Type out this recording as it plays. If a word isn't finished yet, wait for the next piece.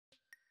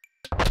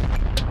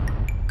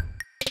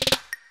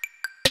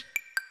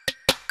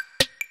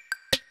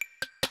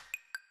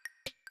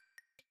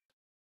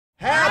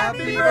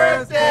Happy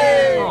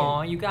birthday!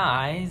 Aw, you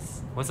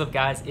guys. What's up,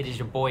 guys? It is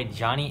your boy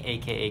Johnny,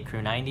 aka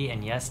Crew 90,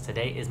 and yes,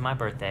 today is my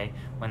birthday.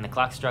 When the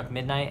clock struck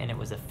midnight and it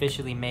was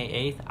officially May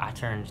 8th, I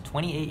turned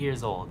 28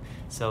 years old.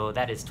 So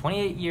that is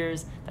 28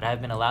 years that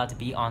I've been allowed to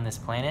be on this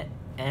planet,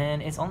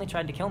 and it's only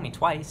tried to kill me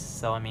twice,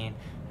 so I mean,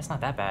 that's not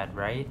that bad,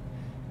 right?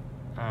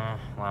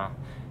 Well,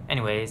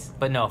 anyways,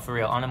 but no, for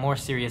real, on a more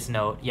serious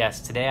note,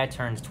 yes, today I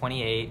turned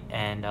 28,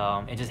 and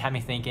it just had me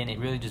thinking. It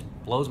really just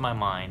blows my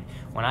mind.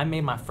 When I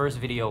made my first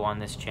video on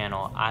this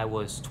channel, I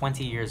was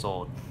 20 years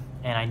old,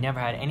 and I never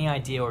had any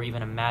idea or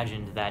even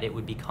imagined that it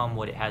would become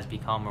what it has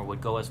become or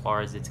would go as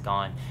far as it's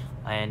gone.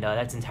 And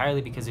that's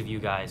entirely because of you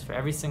guys. For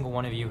every single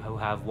one of you who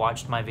have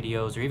watched my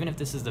videos, or even if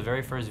this is the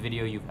very first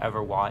video you've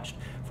ever watched,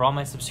 for all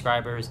my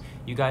subscribers,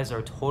 you guys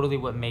are totally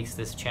what makes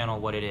this channel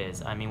what it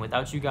is. I mean,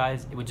 without you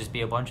guys, it would just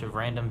be a bunch of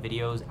random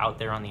videos out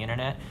there on the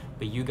internet,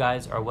 but you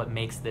guys are what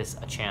makes this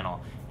a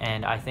channel.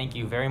 And I thank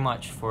you very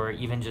much for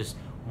even just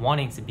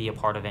wanting to be a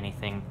part of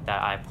anything that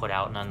I put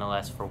out,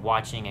 nonetheless, for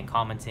watching and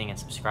commenting and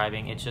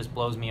subscribing. It just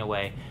blows me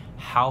away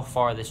how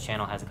far this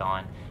channel has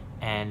gone.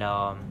 And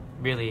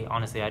really,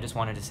 honestly, I just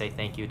wanted to say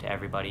thank you to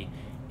everybody.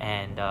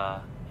 And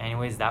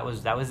anyways, that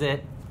was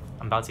it.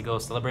 I'm about to go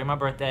celebrate my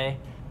birthday,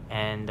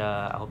 and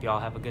I hope you all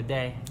have a good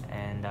day,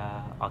 and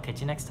I'll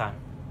catch you next time.